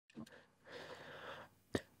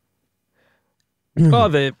Oh,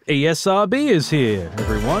 the ESRB is here,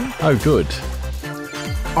 everyone. Oh, good.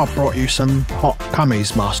 I brought you some hot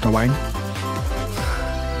cummies, Master Wayne.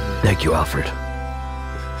 Thank you, Alfred.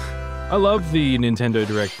 I love the Nintendo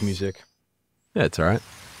Direct music. Yeah, it's alright.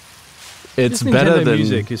 It's This better Nintendo than...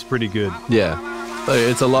 music is pretty good. Yeah.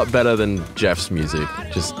 It's a lot better than Jeff's music.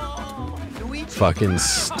 Just fucking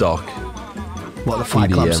stock. What, the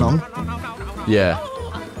Fight Club EDM. song? Yeah.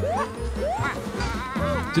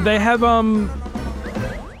 Did they have,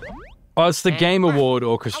 Oh, it's the Game Award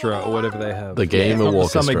Orchestra, or whatever they have. The Game Not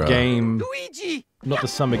Orchestra. The Summer Game... Not the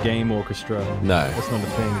Summer Game Orchestra. No. That's not a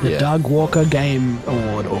thing. The Yeah. Doug Walker Game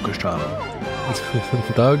Award Orchestra.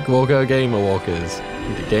 Doug Walker Gamer Walkers.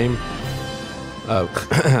 The game... Oh.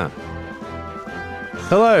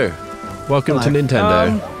 Hello. Welcome to Hello.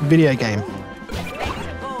 Nintendo. Video game.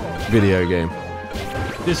 Video game.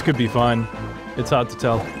 This could be fine. It's hard to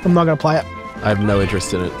tell. I'm not going to play it. I have no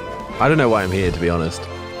interest in it. I don't know why I'm here, to be honest.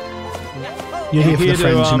 You're here for Here the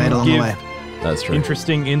to, friends you made along the give way. That's true.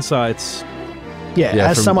 Interesting insights. Yeah, Yeah,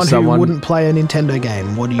 as from someone who someone- wouldn't play a Nintendo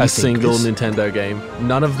game, what do you A think? single It's- Nintendo game.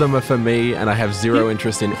 None of them are for me, and I have zero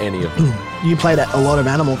interest in any of them. You played a lot of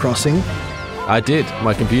Animal Crossing. I did.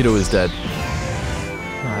 My computer was dead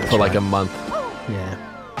for like a month. Yeah.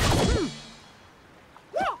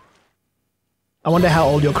 I wonder how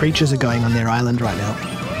all your creatures are going on their island right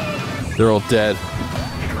now. They're all dead.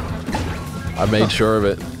 I made sure of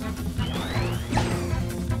it.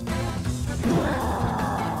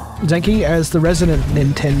 Zenki, as the resident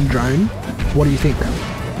Nintendo drone, what do you think?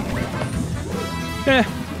 Yeah,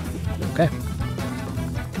 Okay.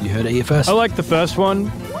 You heard it here first. I like the first one,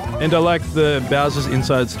 and I like the Bowser's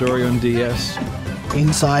Inside Story on DS.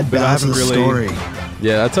 Inside But I haven't Bowser's really- story.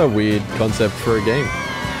 Yeah, that's a weird concept for a game.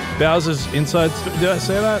 Bowser's Inside... Did I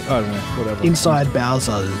say that? I don't know, whatever. Inside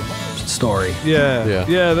Bowser's story. Yeah, Yeah.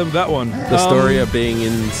 yeah, that one. The story of being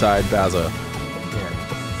inside Bowser.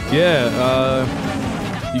 Yeah,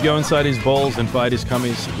 you go inside his balls and fight his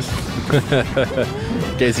cummies.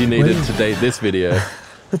 In case you needed to date this video.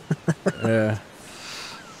 Yeah.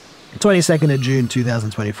 22nd of June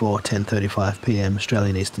 2024, 10:35 p.m.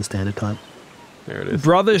 Australian Eastern Standard Time. There it is.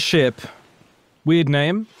 Brothership. Weird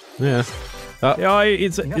name. Yeah. Yeah,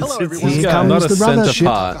 it's Here this guy. comes Not a the center brothership.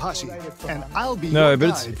 part. And I'll be No, your but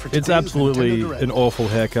guide for it's today's absolutely Nintendo Direct. an awful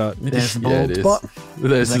haircut. There's the Yeah, bald it is. spot.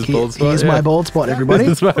 There's his Zenki, bald spot. here's yeah. my bald spot, everybody.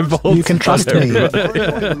 There's my bald You can spot, trust me. Mario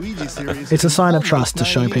and Luigi series It's a is sign of almost trust to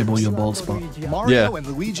show 98 people your years bald spot. Mario Yeah. and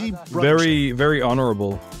Luigi Very, very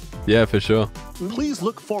honorable. Yeah, for sure. Please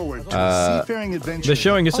look forward to a seafaring adventure. They're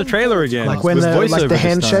showing us a trailer again. Like when With the voiceover the this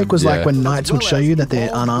handshake time. was like Yeah. when knights would show you that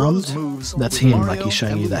they're unarmed. Moves That's with him. Mario Like he's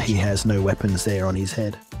showing you and that he Luigi. has no weapons there on his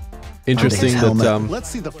head. Interesting his that helmet. Let's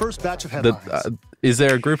see the first batch of that headlines. is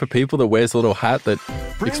there a group of people that wears a little hat that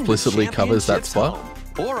explicitly covers that spot?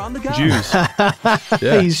 Or on the go. Jews.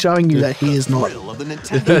 Yeah. He's showing you that he is not. Thrill of the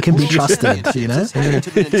Nintendo He can be Switch trusted, you know? added to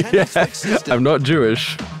the Nintendo Switch system. I'm not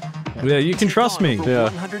Jewish. Yeah, you can trust me. Yeah.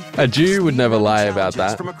 A Jew would never lie about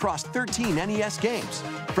that. From across 13 NES games,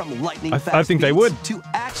 from lightning I fast think they beats would. to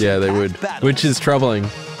action Yeah, they would. battles. Which is troubling.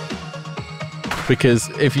 Because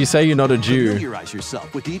if you say you're not a Jew, Familiarize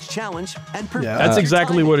yourself with each challenge and perfect That's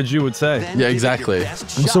exactly what a Jew would say. Then Yeah, give it your exactly.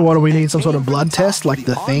 best And shot so what do we to need, some sort of gain blood points test, like to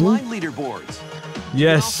the thing? online leaderboards.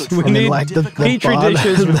 Yes, we And then, need like, the petri blood.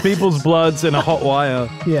 dishes with people's bloods and a hot wire.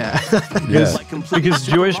 Yeah. yeah. Because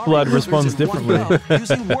Jewish blood responds differently.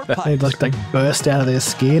 Using warp They pipes. just like burst out of their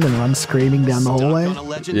skin and run screaming down the hallway. Stuck on a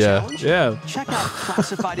legend Yeah. challenge? Yeah. Check out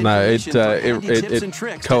classified No, information for handy tips it and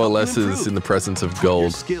tricks to help you coalesces improve. in the presence of Put your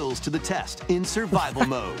gold. skills to the test in survival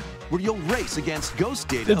mode, where you'll race against ghost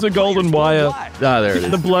data. It's of a golden players wire. worldwide. Ah, there it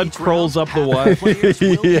The is. blood Each crawls round, up the half wire. players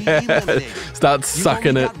will be Yeah. eliminated. Start You've sucking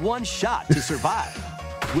only it. got one shot to survive.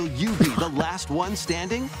 Will you be the last one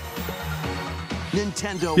standing?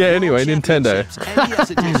 Nintendo. Yeah, anyway, World Nintendo. Championships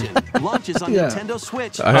NES edition launches on Yeah. Nintendo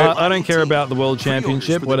Switch. I don't care about the World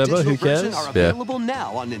Championship, whatever, who cares? Are Yeah. available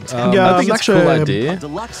now on Nintendo. Yeah, I think it's a actually, cool A idea.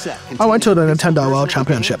 deluxe set I went to the containing Nintendo version World of the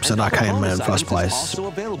Championships game and I and came in bonus first items is place. also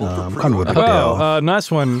available for Kind of a pre-order. big deal. Oh,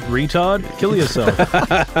 nice one, retard. Kill yourself.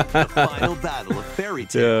 Final battle of Fairy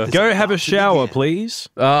Tale. Yeah. is Go have a about to shower, begin. please.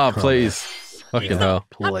 Ah, please. Fucking hell.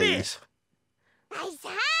 Please.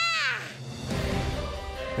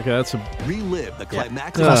 Okay, that's a... Relive the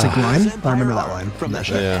climactic Classic line. Empire I remember that arc line from from the that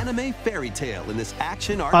show. Yeah. anime Fairy Tale in this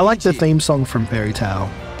action RPG. I like the theme song from Fairy Tale.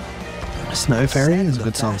 Snow Fairy is a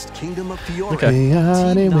good song. Kingdom of Fiora. Okay.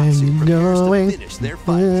 Hey, Team where Nazi you prepares to going? finish their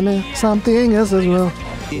fight. Something else as well.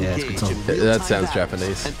 Yeah, it's a Engage good song. in That real-time sounds battles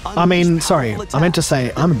Japanese. and I mean, unleash sorry, powerful I meant to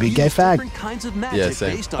say I'm a big gay Use fag. different kinds of magic Yeah,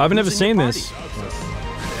 same. based on I've who's never in seen your this.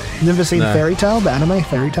 party. Never seen No. Fairy Tale, the anime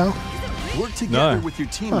Fairy Tale? Work together with your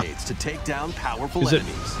teammates to take down powerful Is it-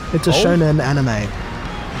 enemies. It's a shonen anime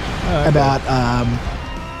about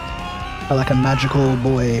like a magical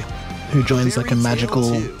boy who joins like a Fairy Tail magical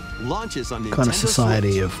 2 launches on kind of Nintendo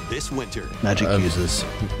society Switch of this winter. magic users.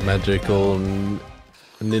 Magical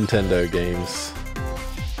Nintendo games.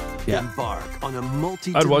 Yeah. Embark on a I'd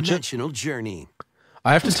watch it. multi-dimensional journey.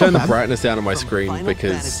 I have to It's turn not the bad. brightness down on my From screen Final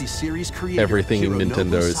because Fantasy series creator everything in Hironobu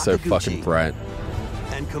Nintendo is so Sakaguchi fucking bright.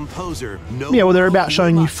 And composer Yeah, well, they're about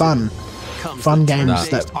showing you Nobuo fun Uematsu. games Comes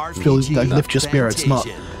that the turn-based feel RPG like lift your spirits, not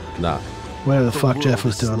Fantasia. Nah. whatever the The fuck world Jeff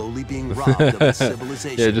was is doing. slowly being robbed of its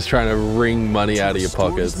civilization. Yeah, just trying to wring money To out of your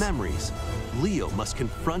restore his pockets. memories, Leo must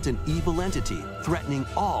confront an evil entity threatening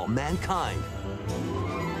all mankind.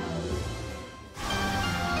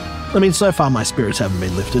 I mean, so far my spirits haven't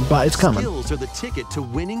been lifted, but it's coming. Skills are the ticket to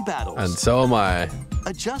winning battles. And so am I.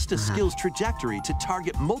 Adjust a skill's trajectory to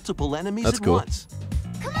target multiple enemies That's at cool. once.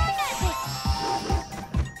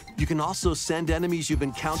 You can also send enemies you've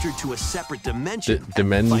encountered to a separate dimension. and fight them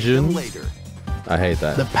Dimension? later. I hate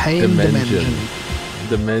that. The pain dimension.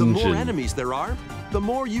 The more Dimension. enemies there are, the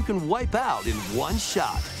more you can wipe out in one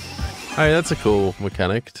shot. I mean, that's a cool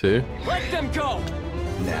mechanic too. Let them go.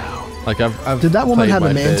 Now. Like I've Did that woman played have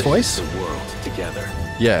my a man's fair- voice? The world together.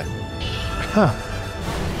 Yeah, Huh.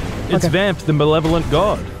 It's Okay. Vamp, the malevolent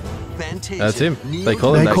god. Fantasia, that's him. Neo They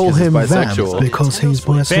call They him that call 'cause he's him Vamp bisexual. because he's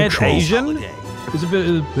bisexual. Fantasian? Holiday. Is it a bit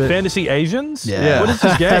of Fantasy Asians? Yeah. What is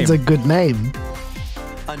this game? That's a good name.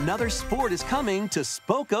 Another sport is coming to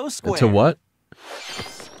Spoko Square. To what?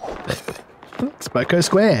 Spoko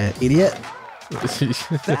Square, idiot.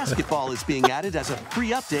 Basketball is being added as a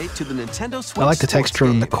free update to the Nintendo Switch. I like the sports texture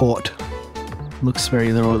on the game. court. Looks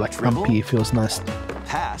very, they're all like Dribble. frumpy, feels nice.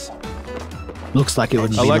 Pass. Looks like it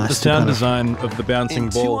would be I like nice the to sound kind of- design of the bouncing In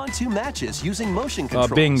ball. 2-on-2 matches using motion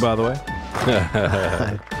controls. Bing, by the way.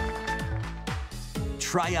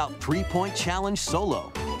 Try out 3-point challenge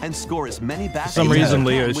solo and score as many For baskets some as you reason, can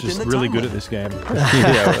Leo's within just the really time good at limit. this game.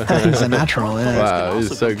 Yeah. He's a natural, yeah. Wow, also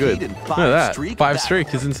it's so good. compete in Look at that. five-streak 5-streak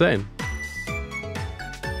is battles. insane.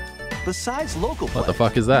 Besides local play, What the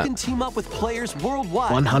fuck is that? You can team up with players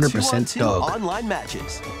worldwide. 100% 2-on-2 dog. online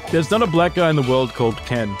matches. There's not a black guy in the world called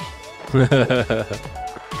Ken.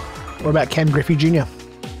 What about Ken Griffey Jr.?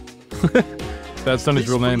 That's not his This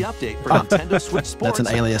real name. free update for Nintendo Switch Sports an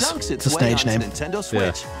alias. dunks It's its a way stage onto name. Nintendo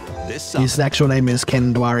Switch this summer. His actual name is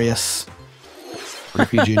Ken Dwarius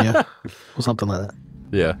Griffey Jr. or something like that.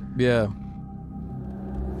 Yeah. Yeah.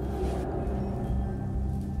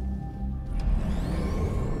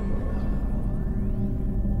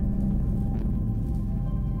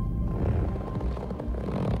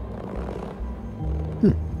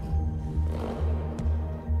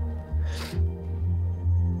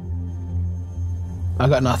 I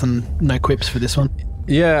got nothing, no quips for this one.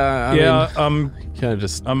 Yeah. I Yeah, mean, kind of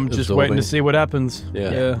just. I'm just absorbing. waiting to see what happens.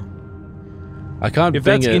 Yeah. I can't If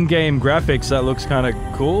bing that's it. in-game graphics, that looks kind of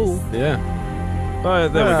cool. Yeah. But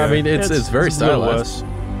there we Yeah, go. I mean, it's very a little stylized. worse.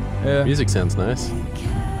 Yeah. Music sounds nice.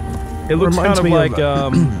 It looks kind Reminds of me like,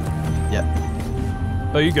 of-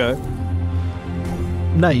 oh, you go.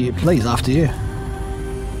 No, you please, after you.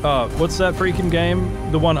 What's that freaking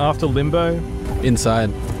game? The one after Limbo? Inside.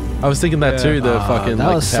 I was thinking that Yeah. too. The fucking that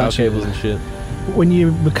like was power such a- cables and shit. When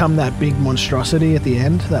you become that big monstrosity at the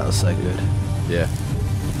end, that was so good. Yeah.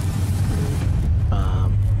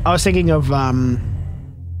 I was thinking of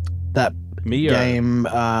that Mio. game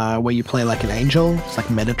where you play like an angel. It's like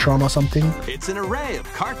Metatron or something. It's an array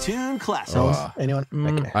of cartoon classics. Oh. Anyone?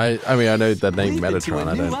 Okay. I mean, I know that name Leave it to Metatron. a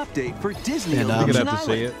I new don't. update for Disney And, Illusion You're gonna have to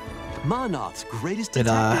see Island. it. Monoth's greatest It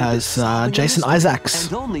detective has is solving a Jason mystery, Isaacs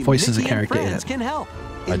and only voices a Mickey and character in friends it. can help.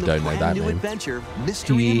 I In the don't know brand that new name. adventure,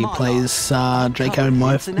 Mystery He in Monoth. plays Draco Uncover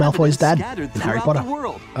hints and Malfoy's evidence dad scattered in Harry throughout Potter. the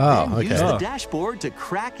world. Oh, Then Use okay. the Oh. dashboard to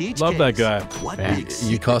crack each Love that case. guy. What Yeah, big you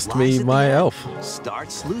secret cost lies me at my the end? elf.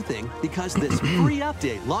 Start sleuthing because this free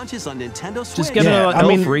update launches on Nintendo Switch. Just get an elf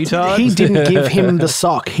retard. he didn't give him the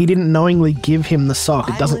sock. He didn't knowingly give him the sock.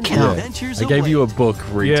 It doesn't Island count. Adventures I gave you a await. book,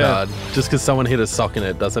 retard. Just because someone hit a sock in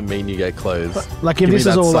it doesn't mean you get clothes. Like if Give me this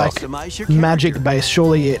is that all sock. like Customize your magic character. based,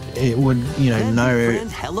 surely it would know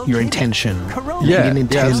Friend Hello your Kitty. intention. Corona. He Yeah, didn't intend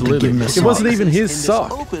to absolutely. give him a It sock. wasn't even his In this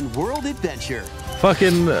sock. Open world adventure.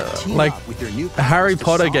 Fucking Team like up with your new powers Harry to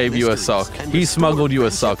Potter solve gave you a mysteries sock. and He restore smuggled you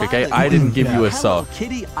a Friendship sock. Okay, Island. I didn't give you a Hello sock.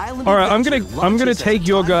 Kitty Island All right, I'm Adventure gonna launches as take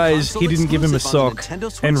your time guys. console He didn't give him a exclusive on sock the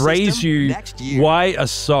Nintendo Switch and raise system you. next year. Why a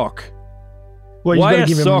sock? Well, you Why gotta a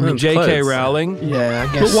give him sock, J.K. clothes. Rowling? Yeah,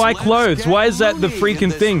 I But guess. why clothes? Why is that the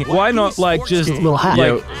freaking thing? Why not like just Little hat.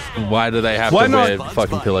 Yeah, why do they have Why to not- wear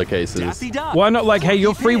fucking pillowcases? Why not like, hey,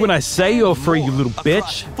 you're free when I say you're free, you little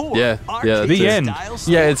bitch? Yeah, yeah. The that's it. end.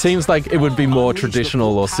 Yeah, it seems like it would be more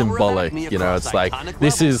traditional or symbolic. You know, it's like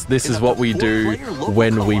this is what we do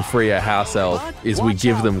when we free a house elf is we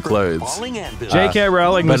give them clothes. J.K.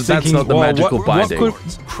 Rowling but was that's thinking, not the "Oh, magical binding."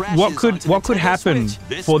 what could happen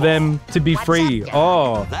for them to be free?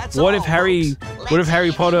 Oh, what if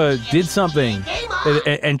Harry Potter did something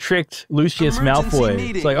and tricked Lucius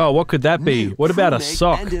Malfoy? It's like, oh, what could that be? What about a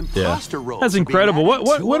sock? Yeah. That's incredible.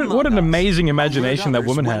 What an amazing imagination that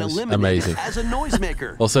woman has. Amazing.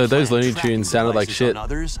 Also, those Looney Tunes sounded like shit.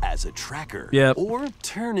 Yep. Or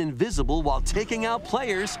turn invisible while taking out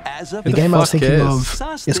players as a The game I was fuck thinking cares?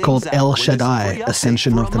 of is called El Shaddai: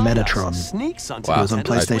 Ascension of the Metatron. Wow. It was on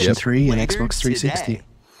PlayStation Yep. 3 and Xbox 360.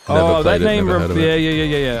 Never Oh, that played it, name. never heard of it.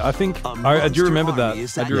 Yeah. I think I do remember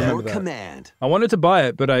that. I do remember that. I wanted to buy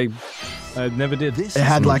it, but I never did. It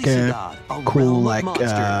had like a cool like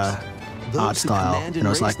art style, and it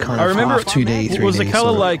was like kind I of remember half 2D, 3D. was the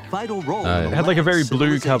color sort of. like yeah. it had like a very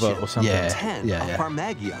blue cover or something. Yeah.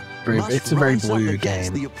 It's a very blue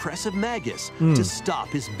game. Yeah,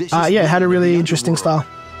 Yeah, it had a really interesting style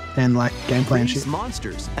and like gameplay and shit.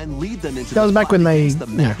 That was back when they,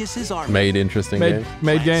 Made interesting games.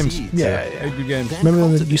 Made games. Yeah. Made good games. Remember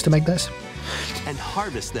when they used to make those? and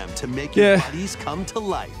harvest them to make Yeah. your buddies come to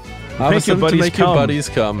life. Harvest your them to buddies make your come. buddies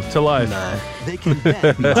come. To life. They can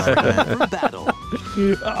then be prepared for battle.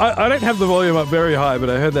 I don't have the volume up very high, but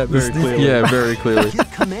I heard that very clearly. Yeah, very clearly.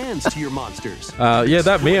 Give commands to your monsters. Yeah,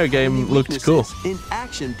 that Mio game looked cool. In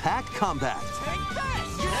action-packed combat.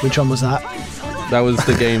 Which one was that? That was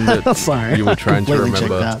the game that Sorry, you were trying to completely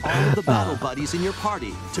checked remember. out. All the battle buddies in your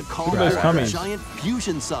party to call those out commies. a giant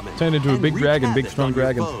fusion summon. Turned into a and big wreak dragon, big havoc strong on your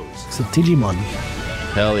dragon. foes. It's a Digimon.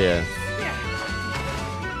 Hell yeah.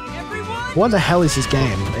 What the hell is this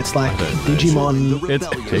game? It's like Digimon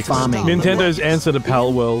It's farming. Nintendo's answer to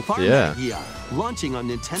Pal World. Yeah. Launching on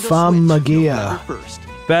Nintendo Farmagia. Switch November 1st.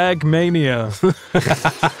 Bag Mania.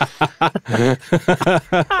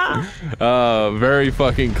 Very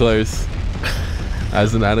fucking close.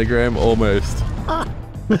 As an anagram, almost.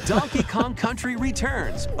 Donkey Kong Country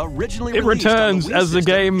returns. Originally It released on returns the Wii as the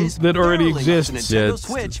system, game is that already barreling onto exists. Nintendo Yeah, it's-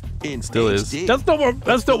 Switch in still is. HD.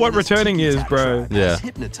 That's not what returning is, bro. Yeah.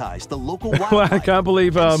 Hypnotized the local Well, I wildlife can't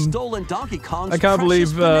believe and stolen Donkey Kong's I can't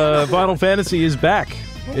believe precious banana Final Fantasy is back.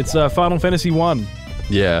 It's Final Fantasy 1.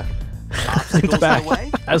 Yeah. It's back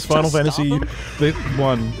away? as Final Just stop Fantasy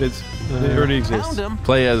 1. It already exists. Found 'em.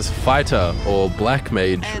 Play as Fighter or Black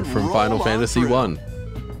Mage And from roll Final on Fantasy through. 1.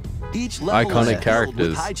 Each level Iconic is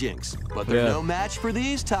characters. filled with hijinks, but they're Yeah. no match for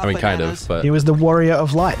these top I mean, kind bananas of, but He was the warrior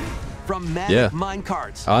of light. from manic Yeah.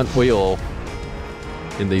 minecarts aren't we all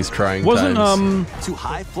in these trying Wasn't times? to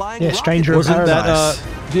high-flying Yeah, Stranger of rocket wasn't that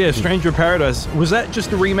Paradise. Stranger of Paradise? Was that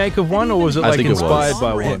just a remake of one, or was it I like think it was. inspired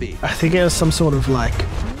by one? Rambi. I think it was some sort of like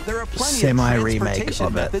There are plenty semi-remake transportation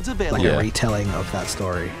of it, methods like available. Yeah. a retelling of that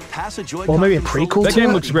story. Pass a Joy-Con Or maybe a controller prequel That to game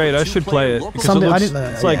it? looks great. I should play it because Something it I looks, didn't know.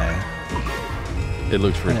 it's like yeah. It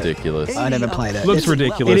looks ridiculous. I never played it. looks It-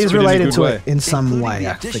 ridiculous. It is but in a related good to way. it in some including way. the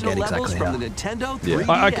I additional forget levels exactly from how. the Nintendo Yeah.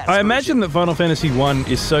 3DS I imagine version. that Final Fantasy 1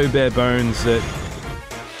 is so bare bones that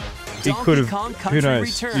it could have. Donkey Kong Who Country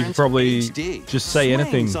knows? You returns could probably HD. just say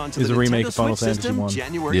anything Swings onto is the a remake Nintendo of Final Switch Fantasy system 1.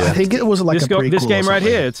 January Yeah. I think it was like This, a prequel. this game or right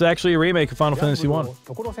something. here, it's actually a remake of Final Fantasy 1.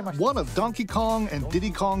 One of Donkey Kong and Diddy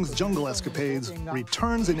Kong's jungle escapades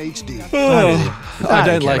returns in HD. I don't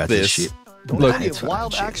care like about this. shit. Look, Its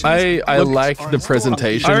wild actions I like are the in store on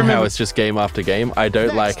presentation, I how remember- it's just game after game. I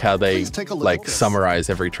don't like how they Please take a look. like summarize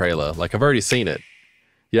every trailer. Like I've already seen it.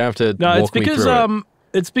 You don't have to No, walk it's me because through it.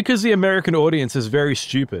 it's because the American audience is very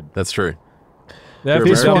stupid. That's true. They have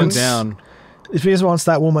You're to dumb it Americans. down. If he wants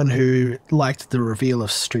that woman who liked the reveal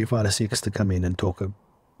of Street Fighter 6 to come in and talk a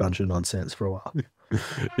bunch of nonsense for a while.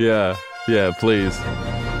 Yeah, yeah, please.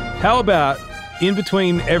 How about in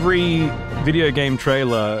between every video game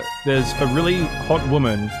trailer, there's a really hot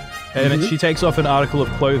woman, and she takes off an article of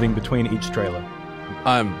clothing between each trailer.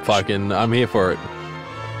 I'm here for it.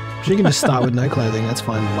 She can just start with no clothing. That's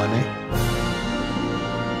fine by me.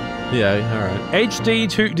 Yeah, all right. HD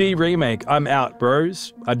 2D remake. I'm out,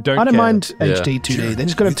 bros. I don't I don't care. mind Yeah. HD 2D. They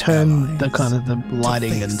just got to turn the kind of the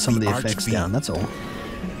lighting and some of the effects down. That's all.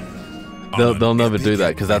 They'll never do that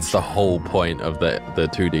because that's the whole point of the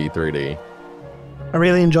 2D, 3D. I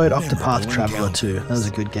really enjoyed Octopath Traveler 2. That was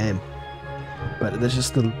a good game. But there's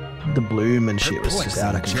just the bloom and shit was just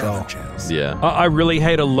out of control. Yeah. I really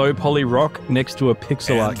hate a low poly rock next to a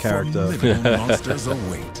pixel art character.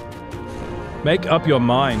 Make up your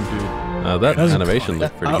mind, dude. That animation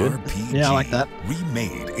looked pretty good. RPG Yeah, I like that.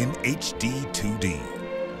 Remade in HD 2D.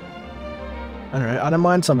 I don't know. I don't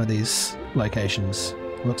mind some of these locations.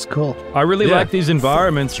 Looks cool. I really Yeah. like these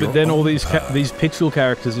environments, but then all these pixel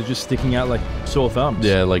characters are just sticking out like sore thumbs.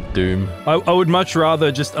 Yeah, like Doom. I would much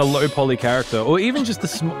rather just a low poly character, or even just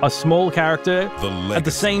a small character at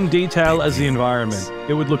the same detail as the environment.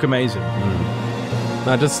 It would look amazing.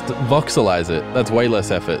 No, just voxelize it. That's way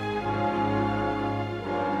less effort.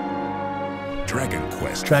 Dragon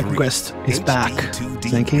Quest. Dragon 3 Quest is HD back. 2D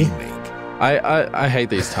Zenki? remake. I hate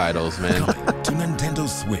these titles, man. Coming to Nintendo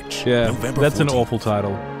Switch. Yeah, November that's an 14th. awful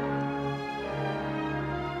title.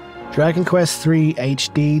 Dragon Quest 3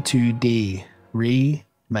 HD 2D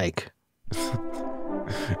remake.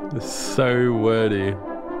 So wordy.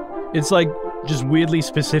 It's like just weirdly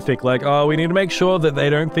specific. Like, oh, we need to make sure that they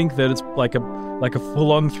don't think that it's like a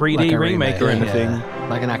full-on 3D Like a remake or yeah, anything. yeah.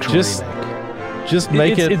 Like an actual Just- remake. Just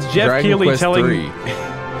make It's it Jeff Dragon Keighley Quest telling- 3.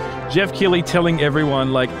 Jeff Keighley telling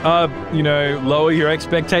everyone, like, lower your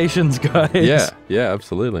expectations, guys. Yeah,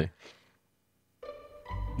 absolutely.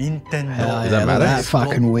 Hell Does that yeah, matter? that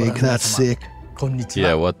fucking wig. That's sick.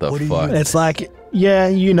 Yeah, what the fuck? It's like, yeah,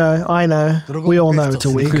 you know, I know. We all know it's a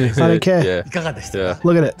wig. I don't care. Yeah, いかがでしたか yeah.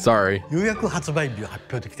 Look at it. Sorry. ようやく発売日を発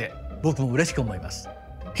表できて僕も嬉しく思います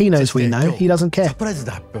He knows we know. He doesn't サ care. プライズで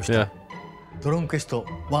発表した Yeah. ドローンクエスト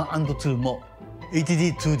 1&2 も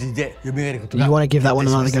HD2D で蘇ることが You want to give that one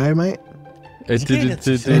another go, mate? 時系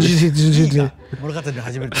列して Did が物語の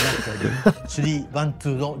始めるとなっており3、1、2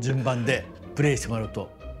の順番でプレイしてもらうと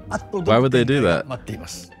圧倒 Why would they do 的 that? が待っていま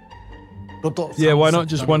すロト Yeah, why not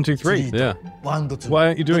just 1, 2, 3? Yeah. 1&2 Why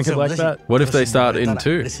aren't you doing it like that? What if they start in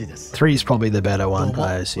 2? 嬉しいです Three's probably the better どう one, も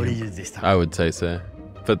I オリ assume. ジンでした I would say so.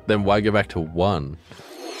 But then why go back to 1?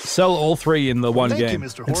 Sell all 3 in the one Thank you, game.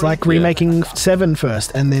 Mr. It's Hori. like remaking 7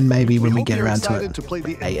 first, and then maybe when we hope get you're around to excited it, to play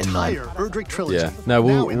the 8 and 9. entire Erdrick trilogy. Yeah. No,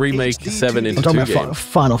 we'll Now in remake HD 7 into I'm talking 2 about games.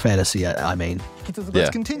 Final Fantasy, I mean. Let's Yeah.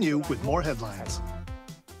 continue with more headlines.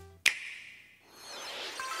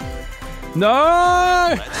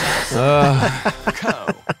 No! Co.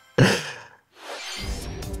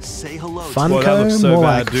 Say hello to Funko, Boy, that looks so more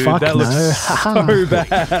bad, like dude. fuck That no. looks so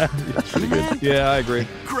bad. Pretty good. Yeah, I agree.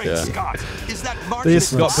 Great Yeah. Scott. Is that marketing? This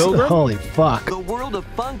Scott looks, Pilgrim? holy fuck. The world of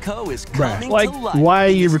Funko is Bruh, coming like, to life. Why are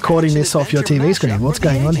you It's recording action this off your adventure TV screen? mashup What's for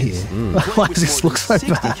the going on ages. here? Play Why with does this more look than so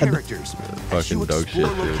 60 bad? characters as you Fucking dog shit,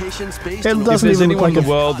 explore dude. locations based It on If doesn't there's even look anyone in like the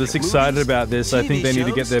a- world that's excited about this, I think they need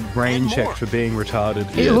to get their TV brain shows, checked and for being retarded.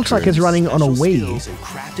 It Yeah, looks like true. it's running on a Special Wii. skills and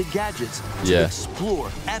crafted gadgets to Yeah. explore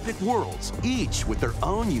epic worlds, each with their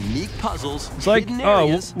own unique puzzles. It's like, hidden oh,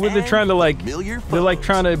 areas, well, they're and trying to, like- familiar they're, like, foes.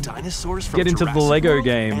 trying to Dinosaurs from get into the Jurassic Lego World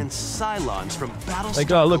game. and Cylons from Battlestar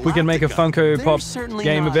Like, oh, look, we can make a Galactica. Funko They're Pop certainly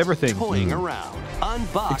game of not everything. toying around.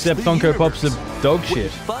 Unbox Except the Funko Pops universe. are dog When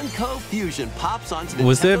shit. Funko Fusion pops onto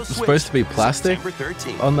Was there Nintendo Switch supposed to be plastic September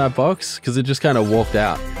 13th. on that box? Because it just kind of walked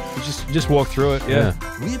out. Just walk through it, yeah.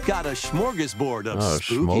 We've got a smorgasbord of Oh,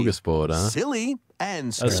 spooky, smorgasbord, huh? silly, and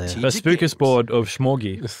A strategic spookus board of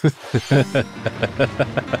Schmorgy.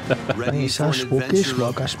 Ready He's for a an spooky adventure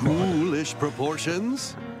of smorgasbord. ghoulish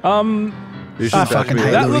proportions? You should I fucking definitely-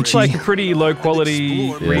 hate That looks like Luigi. a pretty low quality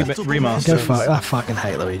Explore multiple Go remaster. fuck. I fucking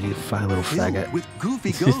hate Luigi, you fucking little Filled faggot. with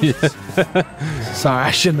goofy ghosts. Sorry,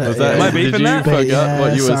 I shouldn't have. Was that, Am I did beeping you that? forget Yeah,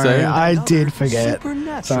 what you were sorry, saying? I did Another forget.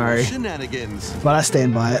 supernatural Sorry. Shenanigans. But I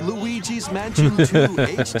stand by it. Luigi's Mansion 2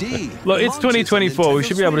 HD. Look, it's launches on 2024. We Nintendo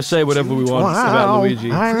should be able to Switch say whatever we want June about Wow,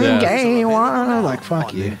 Luigi. I'm Yeah. gay. Wow. Like, on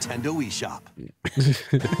fuck you. Nintendo eShop.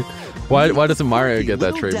 Why doesn't Mario get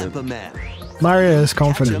that Little treatment? Dapper Man. Mario is Catch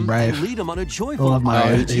confident, him brave. and lead him on a I joyful love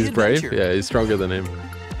Mario. Oh, RPG he's brave? adventure. Yeah, he's stronger than him.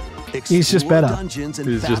 He's just Explore better. dungeons and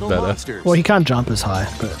He's just battle better. monsters. Well, he can't jump as high,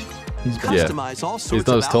 but he's better. Yeah. Customize all sorts He's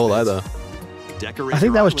not of as tall outfits. either. Decorate I think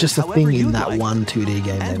your that was island just a however thing in you'd that like, one 2D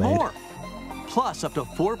game they and made. more. Plus, up to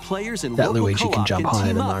 4 players in That local Luigi can co-op jump higher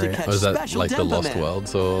team than up to Mario. catch Or is that special like the Denpa Lost Men.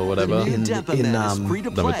 Worlds or whatever? The new In- Denpa in, Man is free to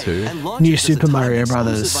number play 2. and launches New as a Super time Mario exclusive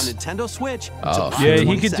Brothers. on Nintendo Switch. Oh. July Yeah,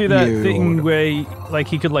 he could do that 22nd. thing where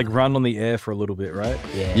he could like run on the air for a little bit, right?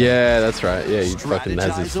 Yeah, that's right. Yeah, he fucking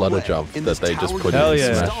has his Strategize flutter away jump in that this they just Tower put Hell in yeah.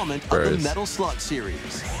 Smash installment of the Bros. Metal Slug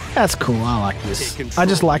series. That's cool. I like this. Take I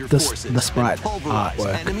just control like of your this, forces the sprite and pulverize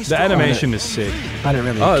artwork. enemy The strongholds. animation is sick. I don't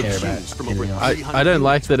really Oh, care about Choose from over anything else. I don't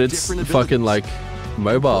like that it's different fucking abilities. like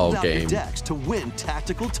mobile Build out your game decks to win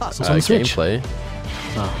tactical tussles. on Switch. gameplay.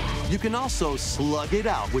 You can also slug it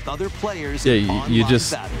out with other players. Yeah, in you online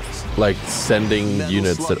just battles. like sending Metal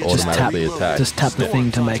units that Slug is automatically downloaded attack. Just tap the or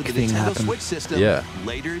thing to onto make the thing Nintendo happen. Switch system Yeah.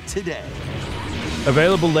 later today.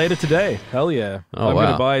 Available later today. Hell yeah. Oh, I'm wow.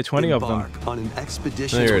 gonna buy 20 of them. Embark on an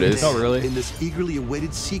expedition There it to is. Oh, really? in this eagerly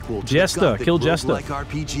awaited sequel to Jester, the Gothic kill Jester. roguelike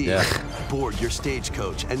RPG. Yeah. Board your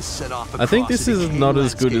stagecoach and set off I think across this a is decaying not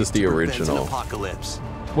as good as landscape the to prevent an original. apocalypse.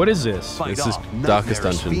 What is this? Fight This is off Darkest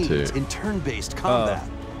nightmarish Dungeon fiends 2. in turn-based combat.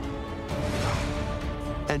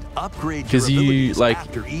 And upgrade 'Cause your you, abilities like,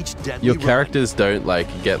 after each deadly Your run. characters don't like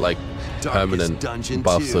get like Darkest permanent Dungeon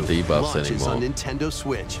buffs 2 or debuffs launches on anymore. Nintendo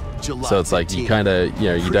Switch, July So it's like you 15th. kind of,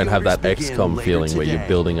 you don't have that Pre-orders begin XCOM later feeling where you're today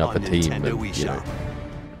building up a on team Nintendo and, you know.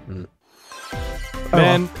 eShop.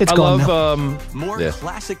 Man, it's I gone love More Yeah.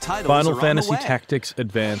 classic titles Final are on Fantasy the way. Tactics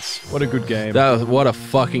Advance. What a good game. What a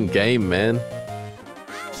fucking game, man.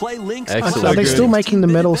 Play Link's Excellent. Are they good. still making the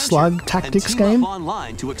Metal adventure Slug and Tactics team up game?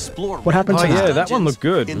 online to explore What happened to Oh, that? yeah, that one looked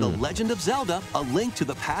good. In The Legend of Zelda: A Link to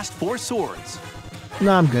the Past 4 Swords.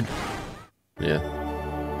 No, I'm good. Yeah.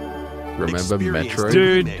 Remember Experience Metroid? the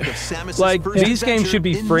Dude, remake of Samus's like, first these games should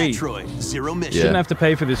be adventure in free. Metroid Zero Mission. Shouldn't have to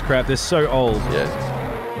pay for this crap. They're so old. Yeah.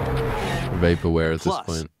 Vaporware at this Plus,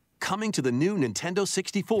 point. coming to the new Nintendo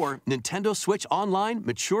 64, Nintendo Switch Online,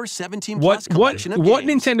 mature 17 What plus collection of what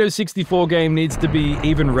games. Nintendo 64 game needs to be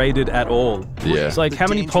even rated at all? Yeah. It's like, how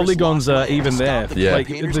many Dangerous polygons lost are land even there? stop the Yeah. Like,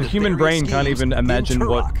 campaigners the with human brain various can't schemes even in imagine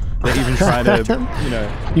what Turok. they're even trying to, you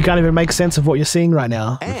know. You can't even make sense of what you're seeing right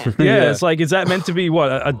now. And Yeah, it's like, is that meant to be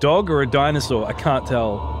what, a dog or a dinosaur? I can't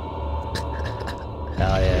tell.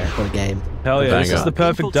 Oh yeah, what a game. Hell yeah, this Banger. is the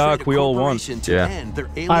perfect infiltrate dark a we all want. corporation to Yeah. end their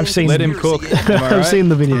alien I've seen- Let him cook. conspiracy. Am I I've right? seen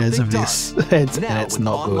the videos Perfect of this. It's, Now and it's with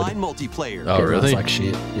not good. online multiplayer. Oh, It runs really? like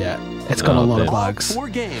shit. Yeah, it's got a Oh, lot of damn. bugs. 4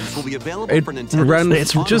 games will be available It for Nintendo ran- Switch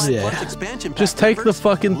it's Online just- Plus yeah. expansion Just pack take the members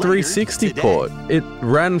fucking later 360 today. port. It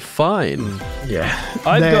ran fine. Yeah,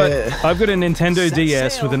 I've got a Nintendo Set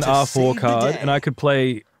DS sail with an to R4 save the card, day. and I could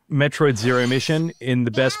play Metroid Zero Mission in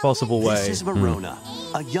the best possible This way is Verona,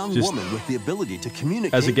 a young Just woman with the ability to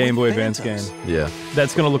communicate as a Game Boy with Advance game. phantoms. Yeah.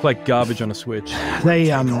 That's gonna look like garbage on a Switch. they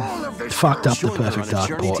fucked up the Join her perfect on a dark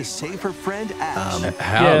journey port. to save her friend Ash.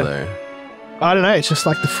 How Yeah. though? I don't know. It's just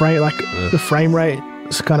like the frame rate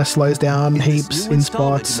kind of slows down In this heaps new in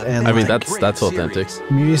installment spots, in the and I mean, like, that's authentic.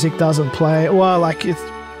 music doesn't play. Well, like it's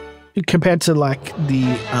compared to like the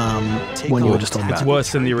Take one you on were just talking It's about.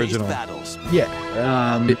 worse than the turn-based original. battles, Yeah.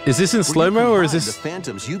 Is this in where slow you mo or is combine this? the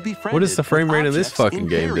phantoms you befriended What is the frame with rate in this objects fucking in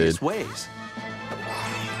game, various dude? ways.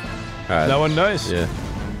 Alright. No one knows. Yeah.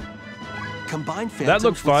 Combine That phantoms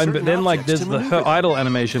looked with fine, but certain then like objects there's to her maneuver. idle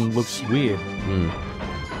animation looks weird.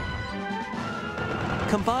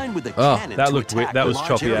 Combined with the Oh, cannon that to looked weird. attack That was large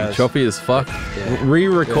choppy areas. as. Choppy as fuck.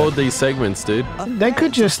 Re-record these segments, dude. They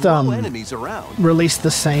could just Enemies around. release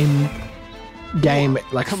the same game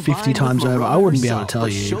like Combined 50 with times over. I Verona wouldn't be able to herself tell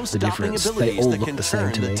with you the show-stopping difference. They abilities all that look can the same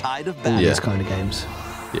turn to the me. tide of All battle. Yeah. these kind of games.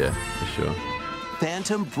 Yeah, for sure.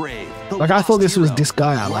 Phantom Brave. the Like, I thought Lost this was Hero,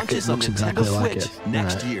 Disgaea, like, it launches on looks Nintendo exactly like Switch it.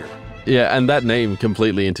 next Right. year. Yeah, and that name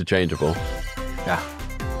completely interchangeable.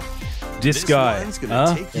 This guy. one's gonna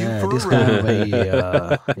Huh? take you Yeah, for this a guy ride. will be,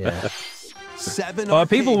 yeah. 7 Oh,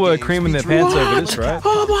 people arcade were games creaming their featuring pants over Marvel this, right?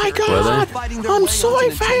 Oh my God! fighting their I'm way so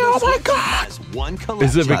onto fair, Nintendo oh my Switch God! as one Is it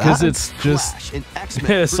collection. because it's just Flash and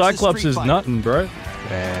X-Men Yeah, versus Cyclops Street is Fighter. nutting, bro.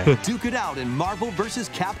 Duke it out in Marvel vs.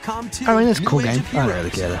 Capcom 2. I mean, it's a New cool Age game. of I don't Heroes. really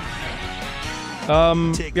care.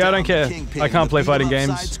 Take Yeah, I down don't care. the Kingpin I can't play with fighting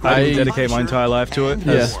beat-em-up games. side-scrolling I dedicate my Punisher entire life to it. and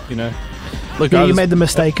As, Yeah. you know. look? Yeah, I you was, made the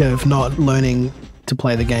mistake of not learning to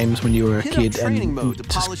play the games when you were a Hit up kid training and mode to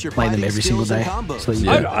polish your just play them fighting every single skills day. and combos. So you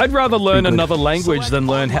Yeah. I'd rather learn good. another language than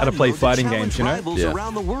learn how to Select play online fighting mode to games, you know? challenge rivals Yeah.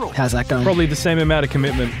 around the world. How's that going? Probably the same amount of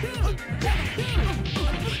commitment.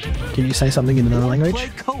 Can you say something in another language? Play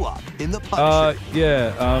co-op in the Punisher.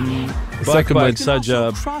 Yeah, Second Bike one. You can also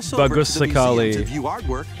Saja, cross over to the Bagus museum to Sakali, view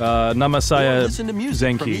artwork or Namasaya listen to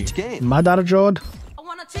music from each Zenki. game. My data Jord? all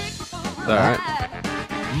right.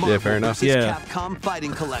 Yeah, fair enough. Marvel Yeah. vs. Capcom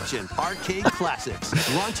Fighting Collection, Arcade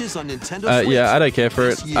Classics, launches on Nintendo Switch. Yeah, I don't care for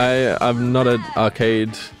it. this year. I'm not an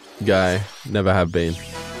arcade guy. Never have been.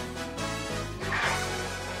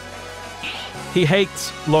 He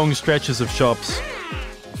hates long stretches of shops.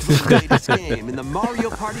 The latest game in the Mario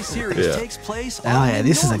Party series Yeah. takes place Oh on yeah,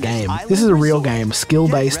 this is a enormous game. island This is a real resort. game,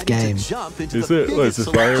 skill-based Get ready to game. jump into Is the it? What is biggest this,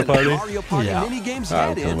 Mario selection of Party? Mario Party Yeah. mini-games I'm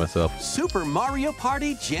yet killing in myself. Super Mario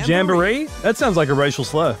Party Jamboree. Jamboree? That sounds like a racial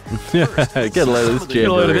slur. Get a load of this Get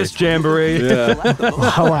a load of jamboree. this jamboree. Yeah. Select the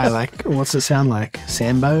most Oh, I like. What's it sound like?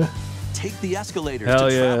 Sambo? Take the escalators Hell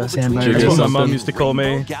to yeah. travel Sambo. between That's what my the mum used to call me.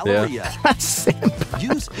 Rainbow Galleria. Sambo.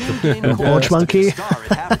 Use in-game coins Porch to monkey. star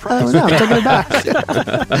at half Oh price. no, I'm taking it back.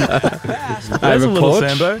 Fast, There's a have a little porch.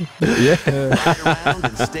 Sambo. Yeah. ride around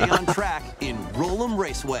and stay on track in Roll'em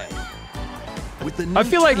Raceway. I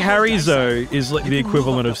feel like Harry's though is like the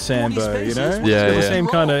equivalent of Sambo, you know? Yeah, It's got the yeah. same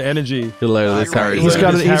kind of energy. Hilarious Harry. He's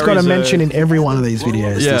got a Harry's, mention in every one of these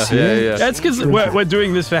videos. Yeah, this year. yeah. That's because we're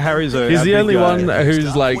doing this for Harry's though. He's our the big only guy. one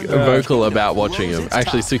who's like vocal about watching him.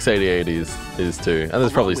 Actually, 688 is too, and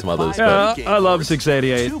there's probably some others. Yeah, But I love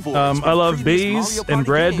 688. I love bees and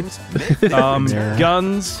bread,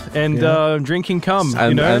 guns, and drinking cum. You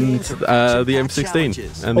and know? the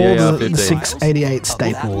M16 and the All the AR-15. 688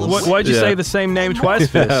 staples. Why'd you Yeah. say the same name twice,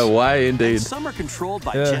 Fizz? Why indeed? Some are controlled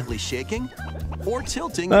by Yeah. gently shaking or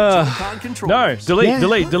tilting the Joy-Con controllers. No, delete,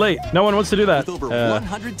 Yeah. delete. No one wants to do that. With over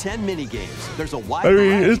 110 mini games, there's a wide I mean,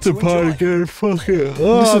 variety it's a to party enjoy. game. Fuck it. This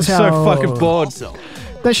Oh, I'm is so how- fucking bored. Also,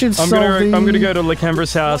 They should I'm solve gonna go to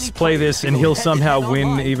Lakembra's house, play this, and he'll somehow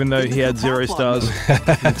win, even though he had 0 stars.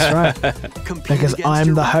 That's right. compete Because against I'm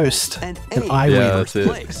your the rivals host, and and any I Yeah, win. that's it.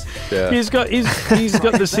 place. Yeah. He's got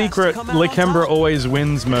the secret Lakembra always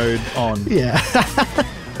wins mode on. Yeah.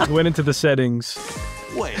 Went into the settings.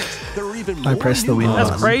 Wait, there are even I more pressed the new win modes.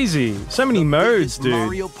 That's crazy. So many modes, Biggest dude.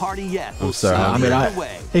 Mario Party yet. I'm so I happy. mean,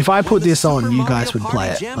 if I put this on, you guys would play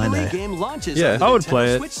it. I know. Yeah. I would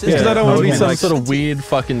play it. Because Yeah. I don't want to be Yeah. some sort of weird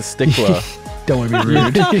fucking stickler. Don't want to be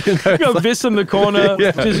rude. You got Viss in the corner,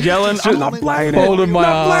 just yelling. I'm not playing it. Holding my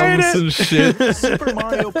Not playing arms it. and shit. Super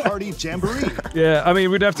Mario Party Jamboree. Yeah, I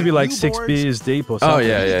mean, we'd have to be like 6 beers deep or something. Oh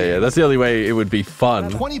yeah. That's the only way it would be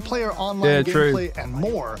fun. 20-player online Yeah, true. gameplay and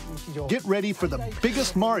more. Get ready for the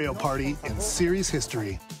biggest Mario Party in series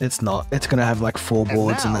history. It's not. It's going to have like 4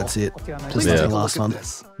 boards and now, that's it. Just Please like take the a last look one. at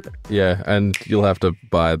this. Yeah, and you'll have to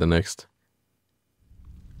buy the next.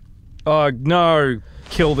 Oh no!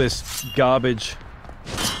 Kill this garbage.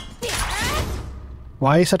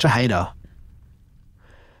 Why are you such a hater?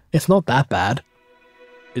 It's not that bad.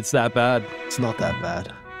 It's that bad. It's not that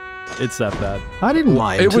bad. It's that bad. I didn't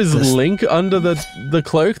mind. It was this. Link under the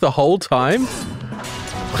cloak the whole time.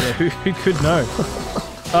 Yeah, who could know?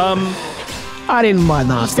 I didn't mind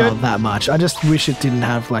the art Just go- style that much. I just wish it didn't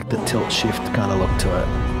have like the tilt shift kind of look to it.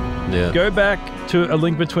 Yeah. Go back to A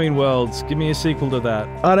Link Between Worlds. Give me a sequel to that.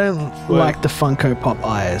 I don't like the Funko Pop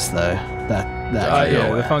eyes though. That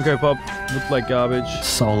Yeah, the Funko Pop looked like garbage.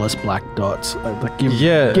 soulless black dots. Like give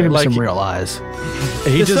Yeah, him like- some real eyes.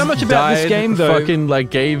 He There's so just much about this died, game, though. Fucking like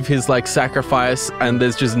gave his like sacrifice, and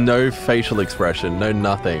there's just no facial expression, no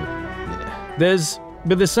nothing.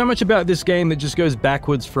 But there's so much about this game that just goes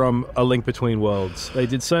backwards from A Link Between Worlds. They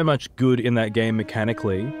did so much good in that game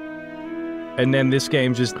mechanically, and then this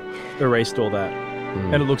game just erased all that.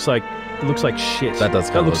 And it looks like shit. That does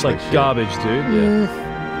kinda looks look like like shit. garbage, dude. Yeah.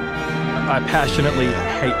 I passionately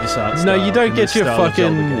hate this art No, style you don't and get this your style of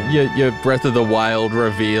Zelda fucking game. your Breath of the Wild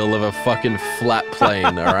reveal of a fucking flat plane,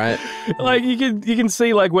 all right? Like you can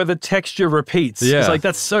see like where the texture repeats. Yeah. It's like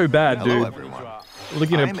that's so bad, Hello, dude. everyone.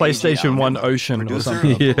 Looking at I'm PlayStation AJ 1 Aonuma, Ocean or producer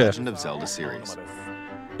something. of the Yeah. Legend of Zelda series.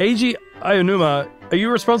 Eiji Aonuma, are you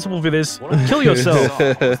responsible for this? Kill yourself.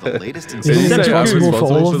 The latest Isn't he Such a responsible good for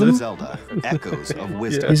all of them? Zelda, Echoes of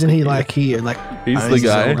Wisdom. Isn't he like He's the owns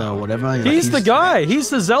guy. Zelda or whatever? Like, He's the guy. He's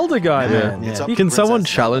the Zelda guy, man. Yeah. It's up Can to Princess someone Zelda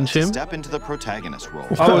challenge to him? Step into the protagonist role.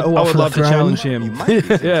 I would For love the to throne? challenge You him. might be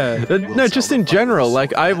thinking, Yeah. will No, just in Zelda general. fight Like,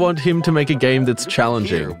 this? I want him to make a game that's Here,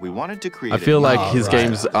 challenging. we wanted to create I feel a like new his style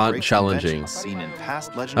games that aren't breaks challenging. conventions seen in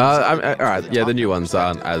past Legend of Zelda games All right, for the yeah, the top new ones 1%.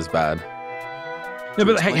 aren't as bad. No,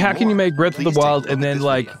 but hey, how can you make Breath of the Please take a Wild look and at then this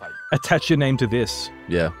like video. attach your name to this?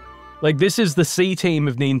 Yeah, Like this is the C team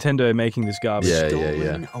of Nintendo making this garbage. yeah.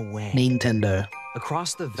 Stolen away Nintendo.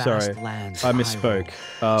 across the vast Sorry, lands. I of misspoke.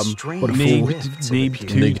 Hyrule. Strange What a Nig- fool. rifts have Nig-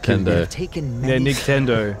 appeared. Nintendo. They've taken Yeah, many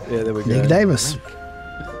Nintendo. Yeah, there we go. Nick Davis.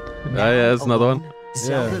 Oh, yeah, that's another one.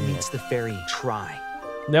 Zelda Yeah. meets the fairy Tri.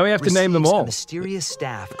 Now we have to name them receives all. A mysterious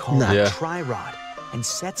staff called Nah. Yeah. Tri-Rod and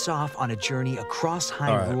sets off on a journey across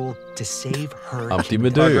right. Hyrule to save her Humpty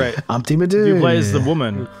kingdom. Oh, Madoo. great. Umpty Madoo. You play as the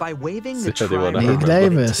woman. By waving the So they wanna Tri-Rod Nick on a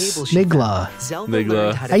Davis, table she Niggler. found, Zelda Niggler.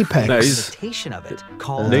 learned how to Apex. create No, an he's- imitation of it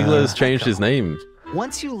called Niggler's changed Echo. his name.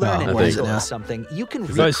 Once you learn Oh, an what is it echo now? of something, you can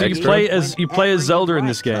So you Extra? play as Zelda in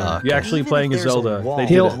this game. okay. You're actually playing as Zelda. They did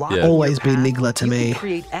He'll it. Yeah. always be Niggler to me.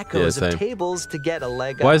 Create echoes Yeah, of same. tables to get a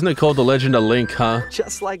leg up. Why isn't it called The Legend of Link, huh?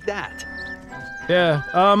 Just like that. Yeah.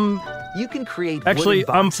 You can create Actually,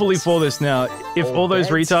 wooden I'm fully boxes, for this now. If all those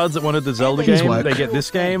beds, retards that wanted the Zelda He's game, woke. they get this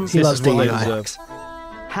game, He this loves is what they DEI. deserve.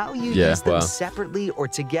 How you Yeah, use them wow. separately or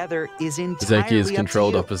together is entirely Zenki is up to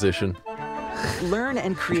controlled you. opposition. Learn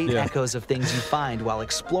and create echoes of things you find while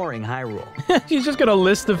exploring Hyrule. She's just got a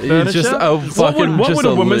list of furniture. Just what would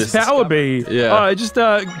a woman's list. power be? Yeah. Oh, just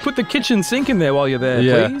put the kitchen sink in there while you're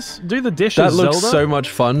there, please. Do the dishes, That looks Zelda. so much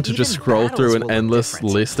fun to just scroll through an endless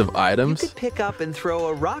list of You items. could pick up and throw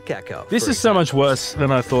a rock echo. This for is so much example. worse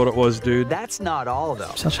than I thought it was, dude. That's not all,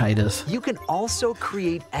 though. Such haters. You can also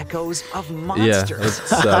create echoes of Yeah, monsters.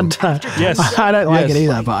 it's, Yes. I don't like Yes. it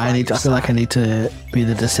either, but I feel like I need to be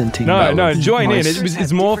the dissenting. No, join in. voice.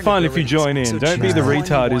 It's more fun if you join in. Don't be the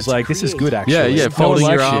retard who's like, this is good, actually. yeah, No folding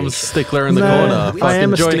one your likes you. arms, stickler in the No, corner. I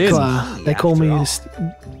am a Fucking join stickler. They call me a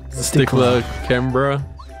Stickler, Lakembra.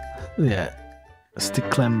 Yeah,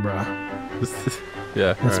 Lakembra.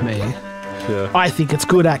 Yeah, That's right. me. Yeah. I think it's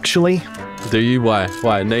good, actually. Do you? Why?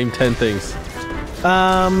 Why? Name 10 things.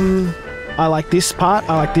 I like this part.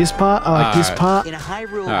 I like this part. I like this Alright. part. In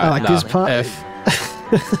Hyrule, I like this part. F.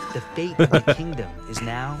 the fate of the kingdom is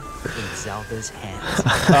now in Zelda's hands.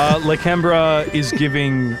 Lakembra is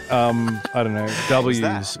giving, I don't know,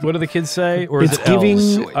 W's. What do the kids say? Or is It's it L's?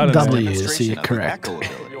 giving I don't know. W's, so you're correct.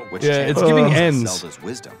 Yeah, it's giving N's.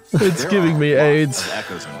 It's giving me AIDS.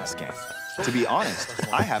 Echoes in this game. To be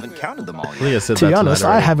honest, I haven't counted them all I think I yet. said To be that honest, tonight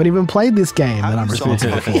I already. haven't even played this game that How I'm you solve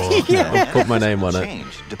responsible it for. I'll put my name on it. Change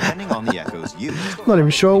depending on the echoes used. Not even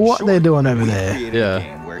sure what they're doing over there.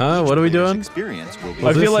 Yeah. Huh? What are we doing? Experience will be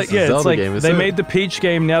I this feel is like, the yeah, it's Zelda like game, is they it? made the Peach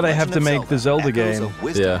game, now they have to Legend of make the Zelda, Zelda Echoes game. of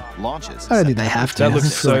Wisdom Yeah. launches I don't think they have to. That looks I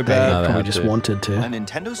feel so like they bad. No, they probably have just to. wanted to. A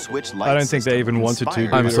Nintendo Switch Lite I don't think they system even wanted to inspired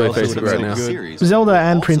do I'm it, so or else it Facebook would've right been now. good. series Zelda will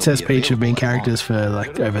and also Princess be Peach have been available at characters for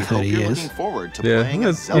like over launch. We 30 hope you're years. looking forward to Yeah. playing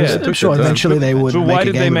as Yeah. Zelda. I'm sure Good eventually they would But make why a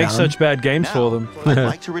did they game make about such bad games Now, for them? I'd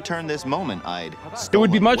like to return this moment I'd It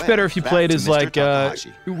would be stolen much away better if you back played to as Mr. like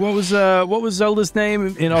Takahashi. what was Zelda's name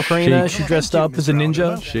in Ocarina? Sheik. She dressed up as a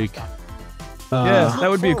ninja. Chic. Yeah, that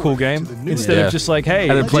would be a cool game. Instead Yeah. of just like, hey,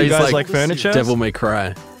 And it do you plays guys like like furniture? Devil May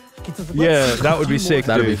Cry. Yeah, that would be sick,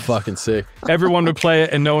 That'd be dude. fucking sick. Everyone would play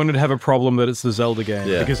it and no one would have a problem that it's the Zelda game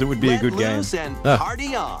Yeah. because it would be a good game. And Ah.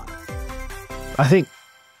 party on. I think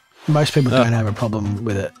most people don't have a problem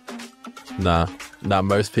with it. Nah,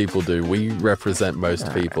 most people do. We represent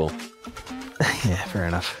most people. Yeah, fair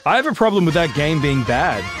enough. I have a problem with that game being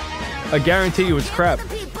bad. I guarantee you it's crap.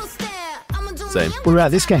 Same. What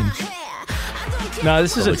about this game? No,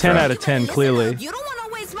 this is a Holy 10 crap. out of 10, clearly.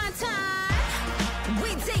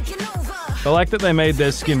 I like that they made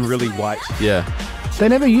their skin really white. Yeah. They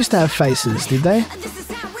never used to have faces, did they?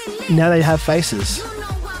 Now they have faces.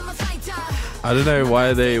 I don't know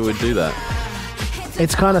why they would do that.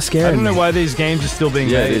 It's kind of scary. I don't know why these games are still being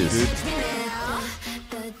Yeah, made, it is. dude.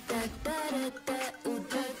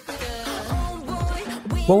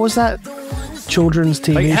 What was that children's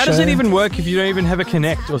TV Like, show? how does it even work if you don't even have a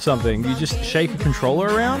Kinect or something? You just shake a controller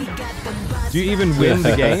around? Do you even win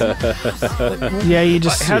the game? Yeah, you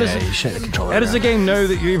just How does yeah, it- you shake the controller. How does the around. game know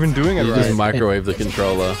that you're even doing it You right? just microwave the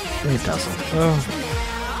controller. It doesn't. Oh.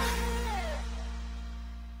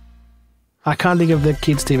 I can't think of the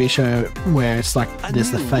kids' TV show where it's like A there's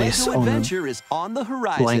the new face Lego on the adventure is on the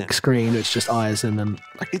horizon. blank screen. It's just eyes and then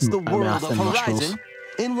like It's the a world mouth of and nostrils. Horizon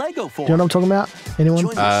in Lego form. Do you know what I'm talking about? Anyone?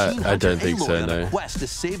 Join the Machine I Hunter don't think so, Aloy on a no. quest to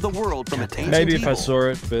save the world from its ancient Maybe if I evil. saw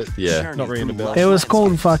it, but Yeah. not ringing a bell. It was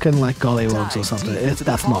called fucking like Gollywogs or something.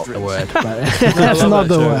 That's not the word, but that's love not that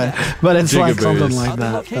the show. word. But it's like Jigaboos. something like Other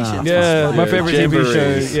that. locations Yeah, my Yeah, favorite TV Jamborees.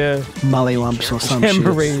 show. Yeah. Mullywumps or some shit.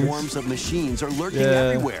 Jamboree. Swarms of machines are lurking Yeah.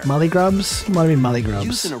 everywhere. Mullygrubs? Might have been Use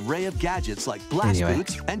Mullygrubs. an array of gadgets like blast Anyway.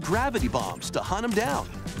 boots and gravity bombs to hunt them down.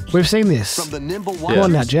 We've seen this. From the nimble Come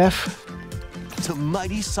on now, wires Jeff. to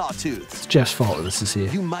mighty sawtooths. It's Jeff's fault that this is here.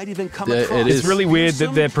 You might even come Yeah, it across is. It's really weird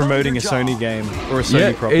that they're promoting a Sony game or a Sony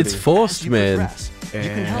Yeah, property. it's forced, As you man. progress, you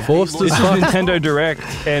can help Forced Aloy as This is fuck. Nintendo Direct,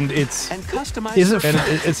 and it's and customize Is it your and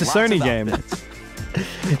outfit. it's a Lots Sony of game. outfits.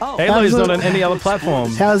 Oh, Halo's How's not it- on any other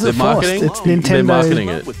platform. How is They're it forced? marketing? It's They're marketing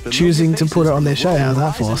Nintendo it. choosing to put it on their show. How's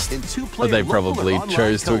that forced? But they probably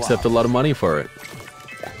chose to accept a lot of money for it.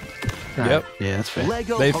 Yep. Yeah, that's fair.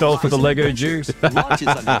 They fell for the Lego juice. Launches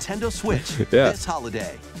on Nintendo Switch Yeah. this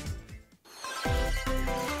holiday.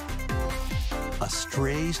 A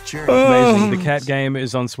Stray's Journey. Amazing. The cat game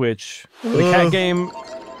is on Switch. The cat game,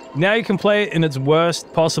 now you can play it in its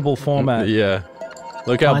worst possible format. Yeah.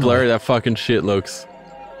 Look how Finally. blurry that fucking shit looks.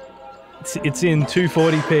 It's in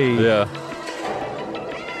 240p. Yeah.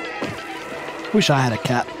 Wish I had a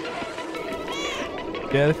cat.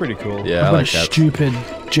 Yeah, they're pretty cool. Yeah, I I've got like a that. stupid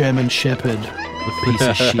German Shepherd piece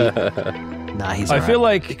of shit. Nah, he's I alright. feel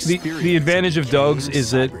like the advantage of dogs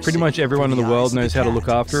is that pretty much everyone in the world knows how to look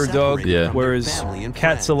after a dog. Yeah. Whereas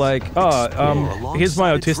cats are like, here's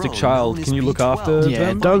my autistic child. Can you look after Yeah,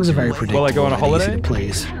 them? dogs are very predictable. Well, I go on a and easy holiday? to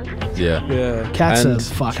please. Yeah. Yeah. Cats And are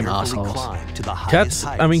fucking assholes. Cats,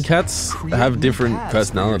 I mean, cats have different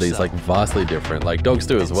personalities, like vastly different. Like dogs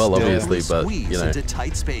do as well, obviously, but you know,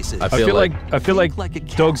 I feel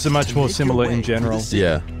like dogs are much more similar in general.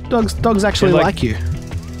 Yeah. Dogs actually They're like you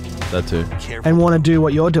that too. and want to do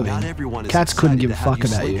what you're doing. Cats couldn't give a fuck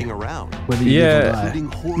about you, whether you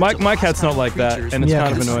live or die. My cat's not like that, and it's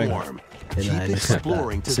kind of annoying.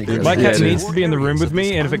 My cat needs to be in the room with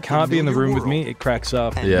me, and if it can't be in the room with me, it cracks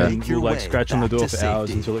up. Yeah. And will like scratch on the door for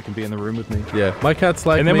hours until it can be in the room with me. Yeah, my cat's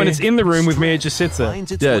like And then me. when it's in the room with me, it just sits there.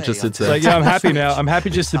 Yeah, it just sits there. It's like, yeah, I'm happy now. I'm happy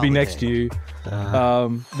just to be next to you.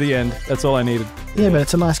 The end. That's all I needed. Yeah, but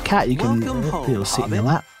it's a nice cat. You can it'll sit in your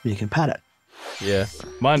lap. You can pat it. Yeah.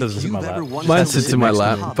 Mine doesn't sit in my lap. Mine sits in my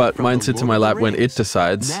lap, but mine sits in my lap when it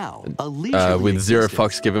decides, with zero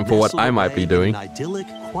fucks given for what I might be doing. Idyllic,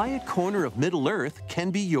 quiet corner of Middle Earth can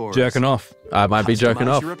be yours. Jerking off. I might be jerking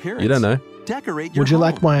off. You don't know. Decorate your Would you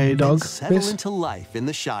like home my and dog, settle Chris? into life in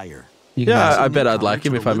the Shire. Yeah, I bet I'd like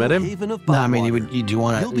him if I met him. No, I mean, you do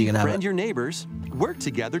want it. You'll You can have befriend it. your neighbors, work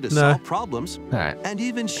together to No. solve problems, All right. and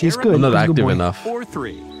even share He's a good. I'm not He's a good active boy. enough. or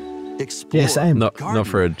three. Explore, Yeah, same. Not garden,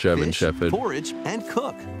 for a German fish, Shepherd. Forage and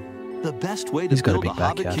cook. The best way to He's got a build big a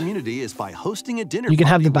Hobbit backyard. community is by hosting a dinner You can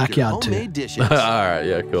have the party with your backyard too. homemade dishes. All right,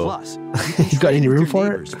 yeah, cool. Plus, You got any room for it?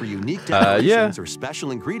 neighbors for unique Yeah. decorations or special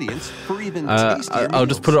ingredients for even tastier I'll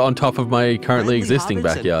just put it on top of my currently Friendly existing hobbits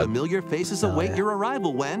and backyard. familiar faces await your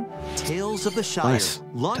arrival when Tales of the Shire Nice.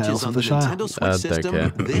 launches Tales on of the the Shire. Nintendo Switch Don't system care.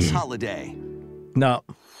 this holiday. No.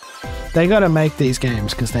 They got to make these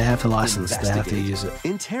games because they have the license. They have to Investigate, use it.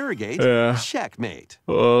 Interrogate, Yeah. checkmate.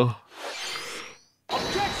 Oh.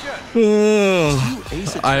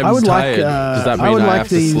 I am I would like, tired. Does that I mean would I like have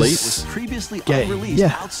to these- sleep? Previously Yeah, unreleased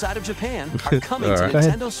yeah. outside of Japan are coming to Alright. Go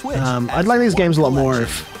ahead. Nintendo Switch. I'd like these games a lot more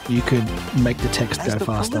if you could make the text As go the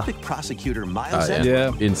faster. prolific prosecutor Miles Oh, yeah.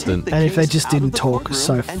 Edgeworth, Yeah. Instant. take And if they case just out of didn't the talk courtroom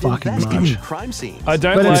so and fucking investigate much. crime scenes. I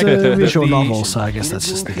don't But like it's a visual the, novel, so I guess that's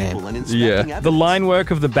just the game. Yeah. The line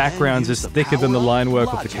work of the backgrounds is thicker than the line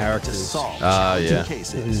work of the characters. Yeah.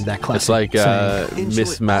 Is that classic? It's like saying.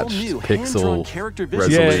 mismatched pixel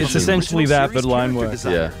resolution. Yeah, it's essentially that, but line work.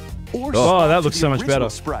 Yeah. Oh, that looks so much better.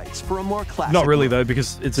 Not really though,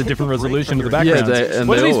 because it's a different resolution of the background. and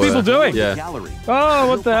What are they these all people were. doing? Yeah. Oh,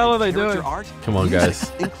 what the hell are they doing? Come on,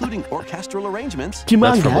 guys. Including orchestral arrangements. Come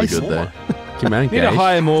on, That's probably guys. good though. Come on, Need to guys.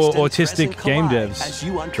 hire more autistic game As devs,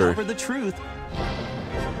 you uncover the truth,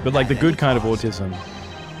 but like the good kind of autism.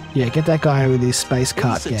 Yeah, get that guy with his space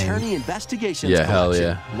cart Ace game. Attorney Investigations Yeah, hell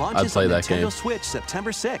Collection yeah. launches I'd play on that Nintendo game. Switch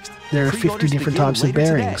September 6th. There are 50 Pre-orders different begin types of later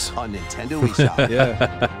today bearings. on Nintendo eShop.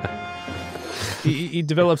 Yeah. He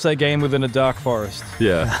develops that game within a dark forest.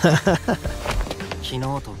 Yeah. 昨日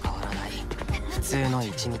と変わらない普通の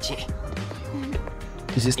一日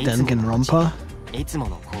Is this Danganronpa? いつも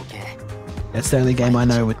の光景 That's the only game I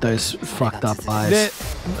know with those fucked up eyes.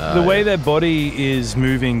 The way their body is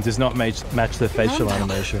moving does not match their facial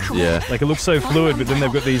animation. Yeah. Like it looks so fluid, but then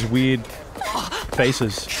they've got these weird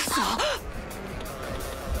faces.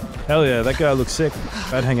 Hell yeah, that guy looks sick.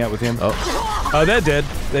 I'd hang out with him. Oh, they're dead.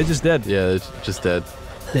 They're just dead. Yeah, they're just dead.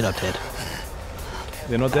 They're not dead.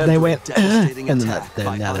 They're not dead. They went, and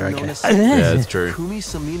then now they're okay. Yeah, it's true. Takumi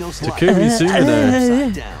Sumino's life Takumi Sumino.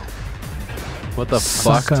 upside down. What the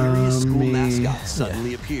fuck? Mysterious school me. mascot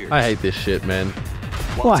suddenly appears. I hate this shit, man.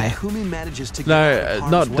 While Why? Takumi manages to No, get out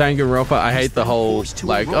of not harm's way, Danganronpa. I hate the whole, forced to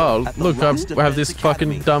like, enroll oh, at the look, last I have this Defense fucking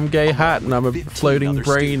Academy. dumb gay hat and I'm a 15 floating other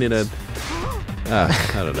brain in a... I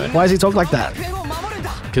don't know. Why does he talk like that?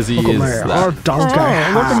 Because he Look is at me. Oh, that. dumb guy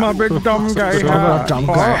hat. Look at my big dumb guy Look at my dumb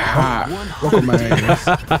guy hat. Look at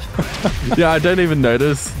me. Yeah, I don't even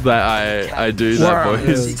notice that I do that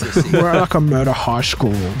voice. We're like a murder high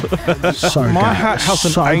school. So My gay. hat has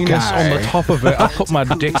an so anus on the gay. top of it. I put my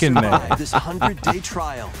dick in there. This 100-day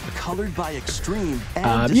trial, colored by extreme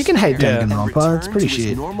and You can hate Yeah. Danganronpa. It's pretty return to his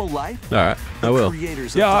shit. normal life. Alright, I will.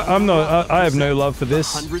 Creators of Yeah, the I'm not. I have no love for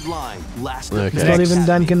this. 100-line Last Okay. of It's not Us even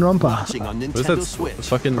Danganronpa. launching on What's Nintendo that Switch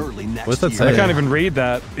fucking... early next What's that year. say? I can't even read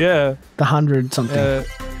that. Yeah. The 100 something.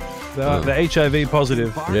 The HIV positive.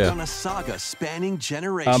 Embarked Yeah. on a saga spanning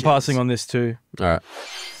generations. I'm passing on this too. Alright.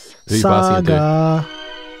 Who are you passing it to? Saga.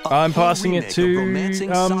 A I'm full passing it remake of to,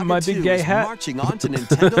 Romancing Saga my big 2 gay is hat. marching onto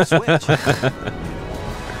Nintendo Switch.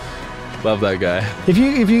 Love that guy. If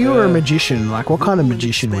you were a magician, like what kind of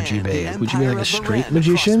magician would you be? Would you be like a street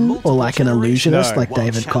magician or like an illusionist No. like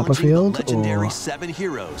David Copperfield? Or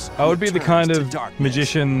I would be the kind of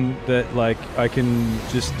magician that like I can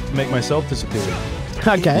just make myself disappear.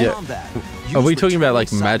 okay, Yeah. Are we talking about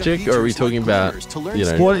like magic, or are we talking about, you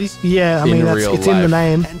know? Well, yeah, I mean, it's in the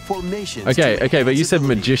name. Okay, but you said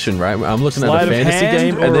magician, right? I'm looking Sleight at a of fantasy hand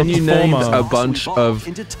game, or and then a you named performer? a bunch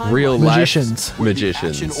of real Magicians. life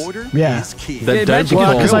magicians. Yeah. That don't magic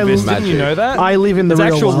Well, become 'cause I real, magic. didn't you know that? I live in the It's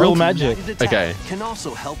real actual world. real magic. Okay.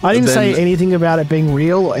 I didn't Then- say anything about it being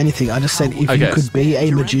real or anything. I just said if Okay. you could be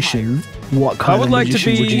a magician, what kind would of like to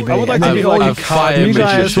magician be- would you be? I would like And to then be all like you- a fire you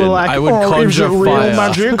guys magician. were like, I would is conjure it real fire.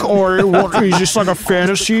 magic or what, is this like a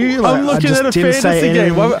fantasy? Like, I'm I looking just at a didn't say fantasy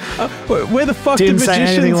game. anything. Where the fuck did Didn't say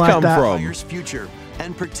anything magicians like come that.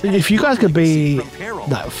 from? If you guys could be,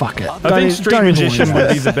 no, fuck it. I think street don't even magician worry would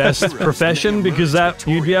about be the best profession because that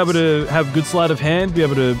you'd be able to have good sleight of hand, be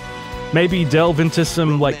able to maybe delve into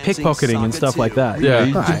some like pickpocketing and stuff like that. Yeah.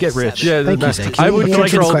 You could get rich. Yeah, Thank you, that's- Zenki. I would You answered the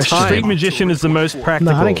control question. Street time. magician is the most it.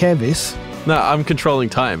 practical. No, I don't care this. No, I'm controlling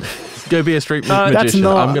time. Go be a street that's magician.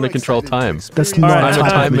 not- I'm going to control time. That's All not right, a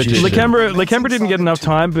type time of magician. magician. Lakembra didn't get enough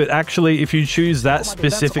time, but actually, if you choose that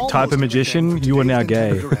specific type of magician, you are now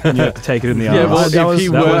gay. And you have to take it in the Yeah, arse. well, that if was- he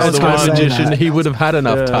that were was the gonna one say magician, that. he would have had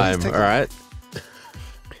enough Yeah. time. All right.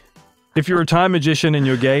 If you're a time magician and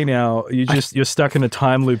you're gay now, you're stuck in a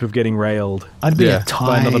time loop of getting railed I'd be Yeah. a by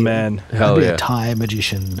Thai. another man. Hell I'd be yeah. a Thai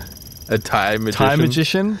magician. A time magician. Time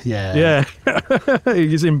magician? Yeah. Yeah.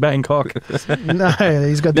 He's in Bangkok. No,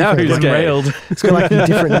 he's got Now different. he's Getting gay. railed. He's got like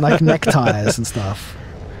different like neckties and stuff.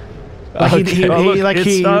 Like Oh, look,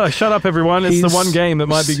 he shut up, everyone. It's the he's- one game that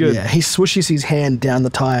might be good. Yeah, he swishes his hand down the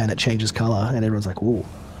tire and it changes color, and everyone's like, "Ooh."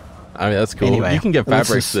 I mean, that's cool. Anyway, you can get let's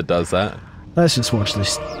fabrics just- that does that. Let's just watch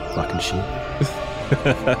this fucking shit.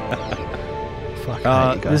 Fuck,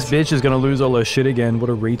 I hate you This guys. bitch is going to lose all her shit again. What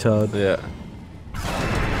a retard. Yeah.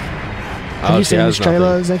 Have you seen this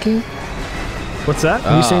trailer, Zenki? What's that?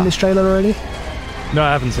 Have you seen this trailer already? No,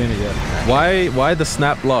 I haven't seen it yet. Why the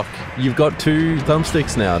snap lock? You've got 2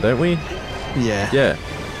 thumbsticks now, don't we? Yeah. Yeah.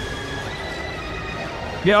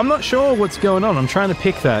 Yeah, I'm not sure what's going on. I'm trying to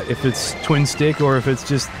pick that, if it's twin stick or if it's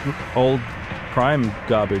just old Prime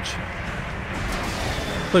garbage.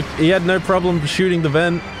 Look, he had no problem shooting the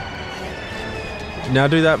vent. Now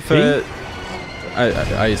do that for... He?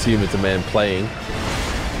 I assume it's a man playing.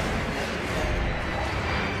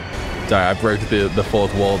 Sorry, I broke the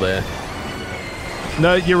fourth wall there.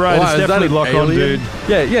 No, you're right. Wow, it's is that definitely an lock on, alien? dude.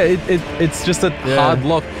 Yeah, it's just a hard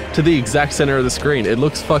lock to the exact center of the screen. It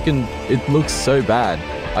looks so bad.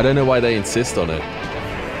 I don't know why they insist on it.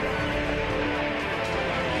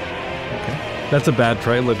 That's a bad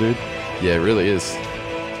trailer, dude. Yeah, it really is.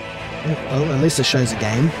 Well, at least it shows a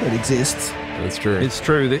game. It exists. That's true. It's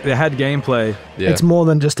true. They had gameplay. Yeah. It's more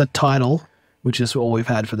than just a title, which is all we've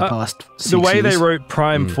had for the past 6 The way years. they wrote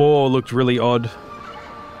Prime 4 looked really odd.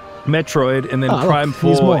 Metroid and then Oh, look, Prime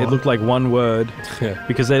here's 4, more. it looked like one word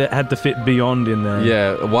because they had to fit Beyond in there.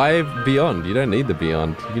 Yeah, why Beyond? You don't need the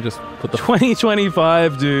Beyond. You can just put the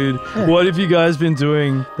 2025, dude. What have you guys been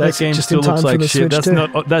doing? That That's game just still in time looks for like the shit.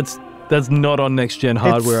 Switch That's not on next gen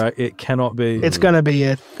hardware. It cannot be. It's going to be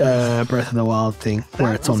a Breath of the Wild thing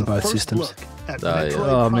where it's on both systems.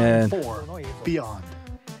 Oh, man. 4 Beyond.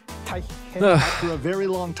 After a very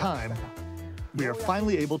long time, we are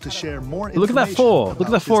finally able to share more Look at that 4. Look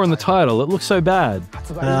at that 4 in the title. It looks so bad.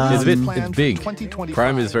 it's big.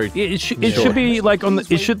 Prime is very. It should be like on the.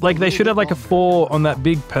 It should like they should have like a 4 on that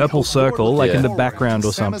big purple circle, like in the background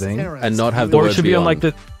or something, And not have the or word it should be on like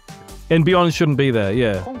Beyond. the. And Beyond shouldn't be there.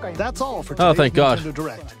 Yeah. That's all for Oh, today's thank God. Nintendo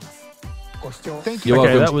Direct. Thank You're you.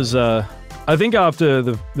 Okay, welcome. that was. I think after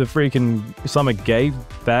the freaking Summer Gay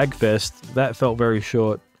Bag Fest, that felt very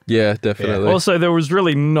short. Yeah, definitely. Also, there was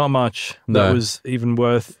really not much that No. was even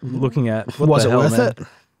worth looking at. What Was the it hell, worth man? it?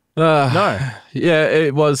 No. Yeah,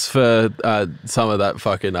 it was for some of that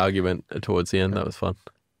fucking argument towards the end. That was fun.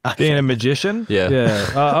 Being a magician? Yeah. Yeah.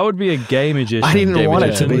 I would be a gay magician. I didn't Game want it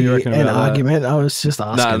magician. to What do be you reckon an about that? argument. I was just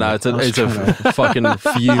asking. No, it's I was a trying to- fucking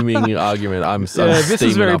fuming argument. I'm Yeah, Viss is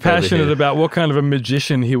steaming very up over passionate here. about what kind of a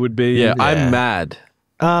magician he would be. Yeah, I'm mad.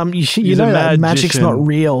 You He's know a that magic's magician. not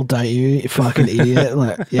real, don't you? You fucking idiot.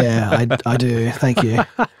 Like, yeah, I do. Thank you.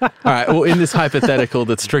 All right. Well, in this hypothetical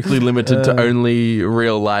that's strictly limited to only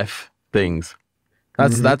real life things,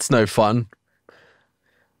 that's no fun.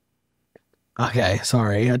 Okay,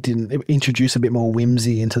 sorry. I didn't introduce a bit more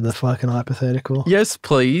whimsy into the fucking hypothetical. Yes,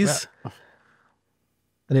 please. I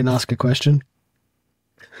didn't ask a question.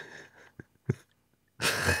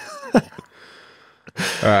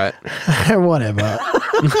 All right. Whatever.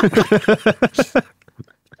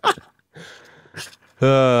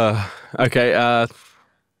 Okay.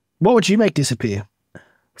 What would you make disappear?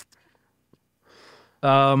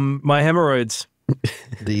 My hemorrhoids.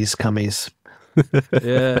 These cummies.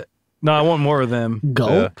 Yeah. No, I want more of them.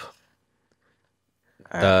 Gulp.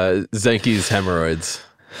 Zenki's hemorrhoids.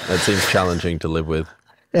 That seems challenging to live with.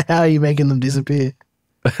 How are you making them disappear?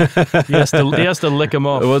 He has to lick them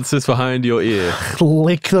off. What's this behind your ear?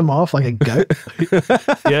 Lick them off like a goat?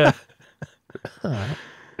 Yeah.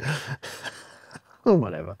 Or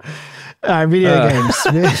whatever. Video games.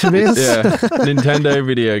 Yeah, Nintendo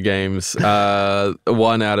video games.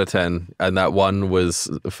 1 out of 10, and that one was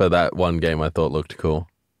for that one game I thought looked cool.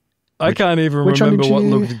 I can't even remember what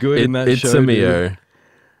looked good in that it's show. It's a Mio.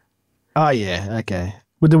 Oh yeah, okay.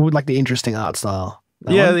 With the interesting art style.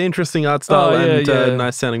 The interesting art style and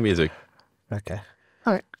nice sounding music. Okay.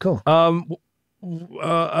 All right. Cool. I'm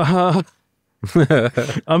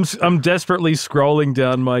desperately scrolling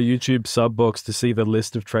down my YouTube sub box to see the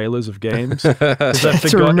list of trailers of games. I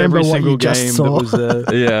forgot every single game that was there.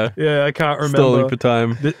 Yeah, I can't remember. Stalling for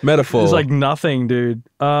time. Metaphor. There's like nothing, dude.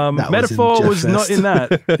 Metaphor was not in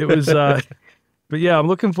that. It was, but yeah, I'm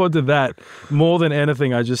looking forward to that more than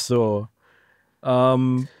anything I just saw.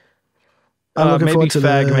 I'm looking maybe forward to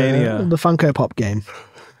Fagmania. the Funko Pop game.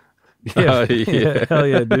 Yeah, hell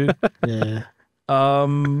yeah, dude. Yeah.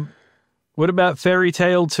 What about Fairy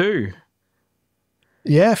Tail 2?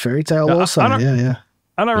 Yeah, Fairy Tail also. Yeah.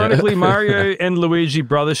 Unironically, Mario and Luigi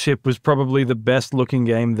Brothership was probably the best looking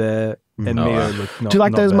game there, and Mio looked not. Do you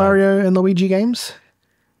like those bad. Mario and Luigi games?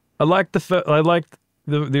 I liked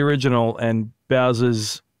the original and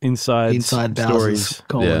Bowser's inside Bowser's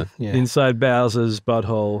stories. Inside Bowser's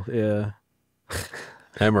butthole. Yeah.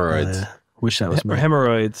 Hemorrhoids. Wish that was me.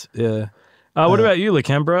 Hemorrhoids. Yeah. What about you,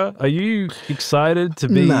 Lakembra? Are you excited to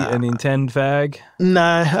be a Nintendo fag? No,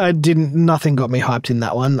 I didn't. Nothing got me hyped in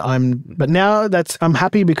that one. But now I'm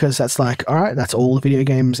happy because that's like, all right, that's all the video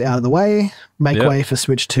games out of the way. Make way for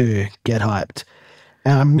Switch 2. Get hyped.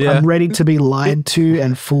 And I'm ready to be lied to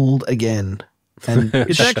and fooled again. And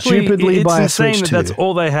it's stupidly buy a insane Switch 2. That's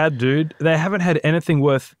all they had, dude. They haven't had anything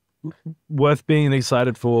worth being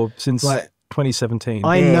excited for since 2017.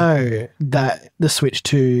 I know that the Switch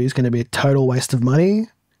 2 is going to be a total waste of money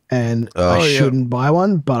and I shouldn't buy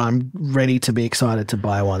one, but I'm ready to be excited to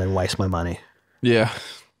buy one and waste my money. Yeah.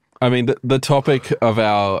 I mean, the topic of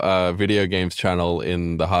our video games channel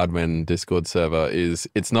in the Hardman Discord server is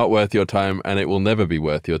it's not worth your time and it will never be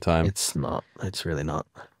worth your time. It's not. It's really not.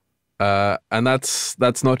 And that's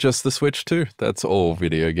not just the Switch 2. That's all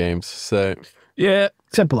video games. So yeah.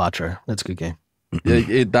 Except Balatro. That's a good game.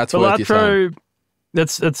 That's worth your time.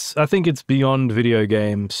 That's. I think it's beyond video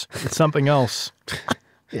games. It's something else.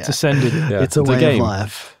 It's ascended. Yeah. It's a way of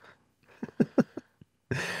life.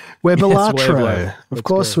 We're Balatro. Of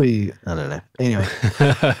course we. I don't know. Anyway.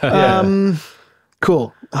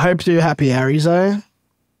 Cool. I hope you're happy, Harizo.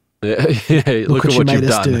 Yeah. Look at what you've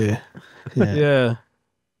done. Yeah.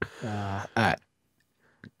 All right.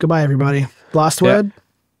 Goodbye, everybody. Last word.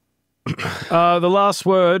 The last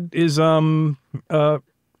word is I don't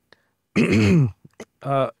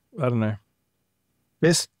know.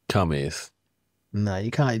 Miss Cummies. No,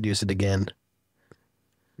 you can't use it again.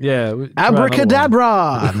 Yeah.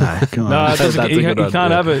 Abracadabra. No, come on. No, you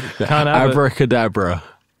can't have it. Can't have Abracadabra.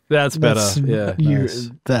 That's better. Nice.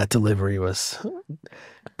 That delivery was.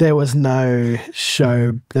 There was no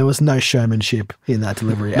show. There was no showmanship in that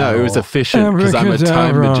delivery. No, it was efficient because I'm a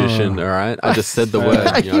time magician. All right, I just said the word.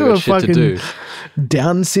 I got shit to do.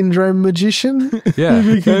 Down syndrome magician. Yeah.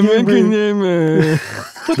 What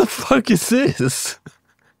the fuck is this?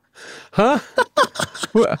 Huh?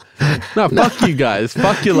 No, fuck you guys.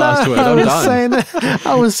 Fuck your last word. I'm done.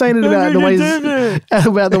 I was saying it about the way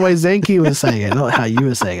Zenki was saying it, not how you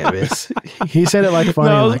were saying it, Viss. He said it like funny.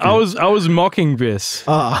 No, I was mocking Viss.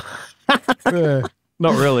 Not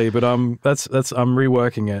really, but I'm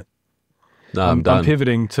reworking it. No, I'm done. I'm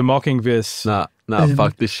pivoting to mocking Viss. Nah,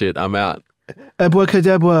 fuck this shit. I'm out.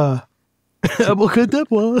 Abracadabra.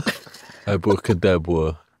 Abracadabra.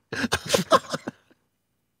 Abracadabra.